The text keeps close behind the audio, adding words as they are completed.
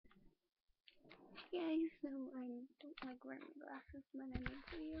Guys, so I don't like wearing glasses when I make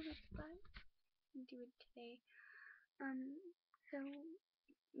videos, but I do it today. So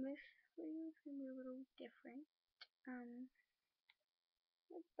this video is gonna be a little different.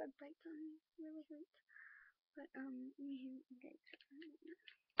 Like bug bites on me really hurt. But you guys.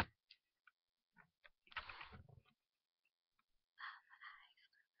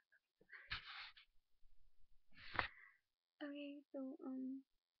 Okay, so I'm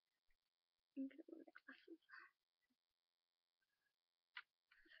gonna wear my glasses.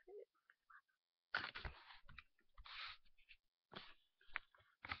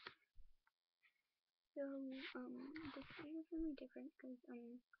 So this video is gonna be different because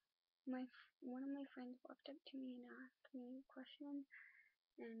one of my friends walked up to me and asked me a question,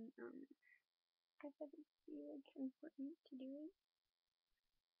 and I thought it'd be like important to do it.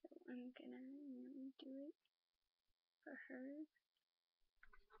 So I'm gonna do it for her.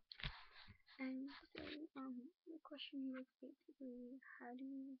 And so the question was basically, how do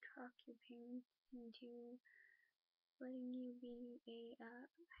you talk your parents into letting you be a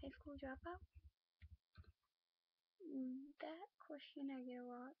high school dropout? That question I get a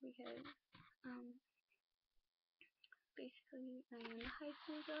lot because basically I am a high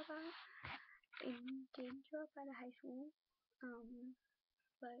school dropout. I did drop out of high school,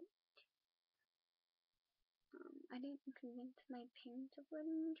 but I didn't convince my parents of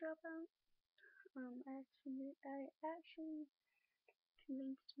letting me drop out. I actually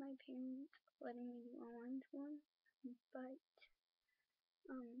convinced my parents of letting me do online schooling, but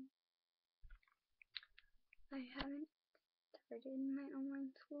I haven't started my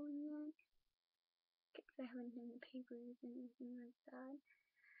online schooling yet because I haven't done the papers and anything like that.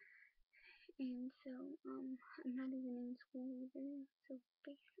 And so I'm not even in school either. So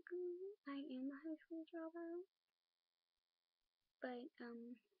basically, I am a high school dropout, but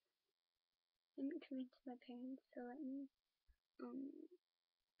didn't convince my parents to let me.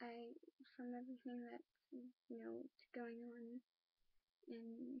 From everything that's going on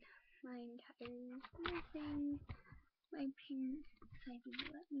in my entire thing, my parents decided to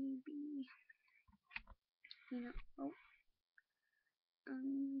let me be, to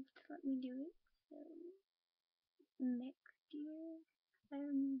let me do it. So next year,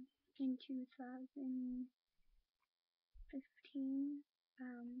 in 2015,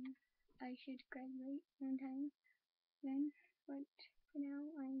 I should graduate on time then, but for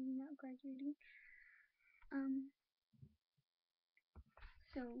now, I'm not graduating.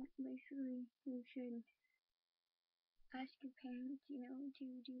 So basically, you should ask your parents, to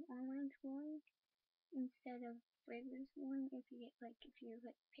do online schooling instead of regular schooling if you're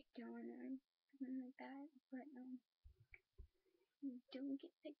picked on or something like that. But you don't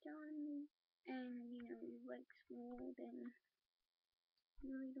get picked on and you like school, then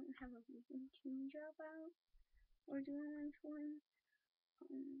you really don't have a reason to drop out or do online schooling.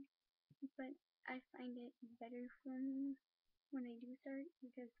 But I find it better for me when I do start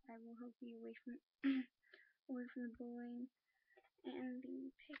because I will help you away from away from the bullying and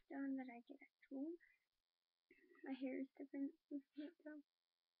being picked on that I get at school. My hair is different with it though.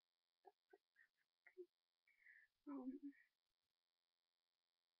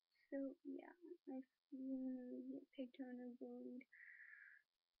 So yeah, if you get picked on or bullied,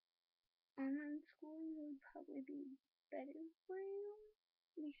 online schooling would probably be better for you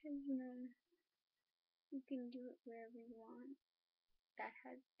because you can do it wherever you want that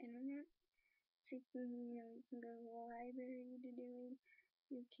has internet. So you can go to the library to do it.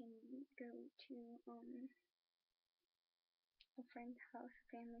 You can go to a friend's house, a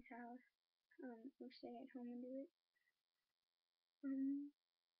family's house, or stay at home and do it.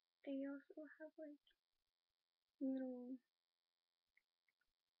 They also have like little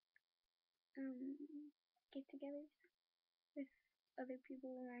get-togethers with other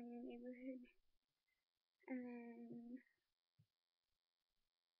people around your neighborhood, and then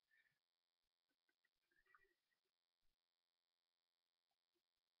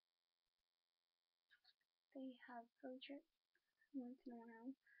they have road trips once in a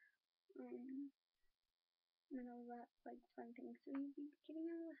while, and all that like fun things. So you'd be getting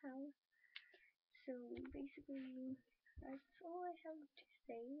out of the house. So basically, that's all I have to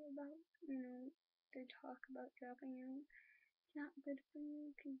say about the talk about dropping out. It's not good for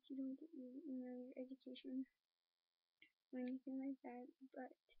you because you don't get your education or anything like that,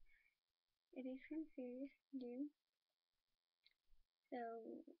 but it is kind of serious to do. So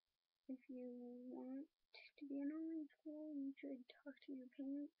if you want to be in online school, you should talk to your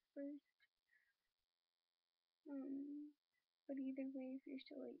parents first. But either way, if you're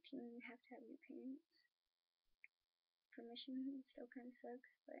still 18, you have to have your parents' permission. It still kind of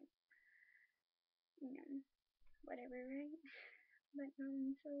sucks, but you know, whatever, right? But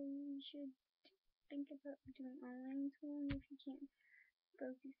so you should think about doing online schooling if you can't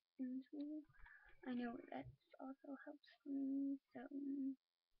focus in school. I know that also helps me. So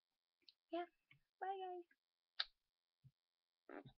yeah, bye guys.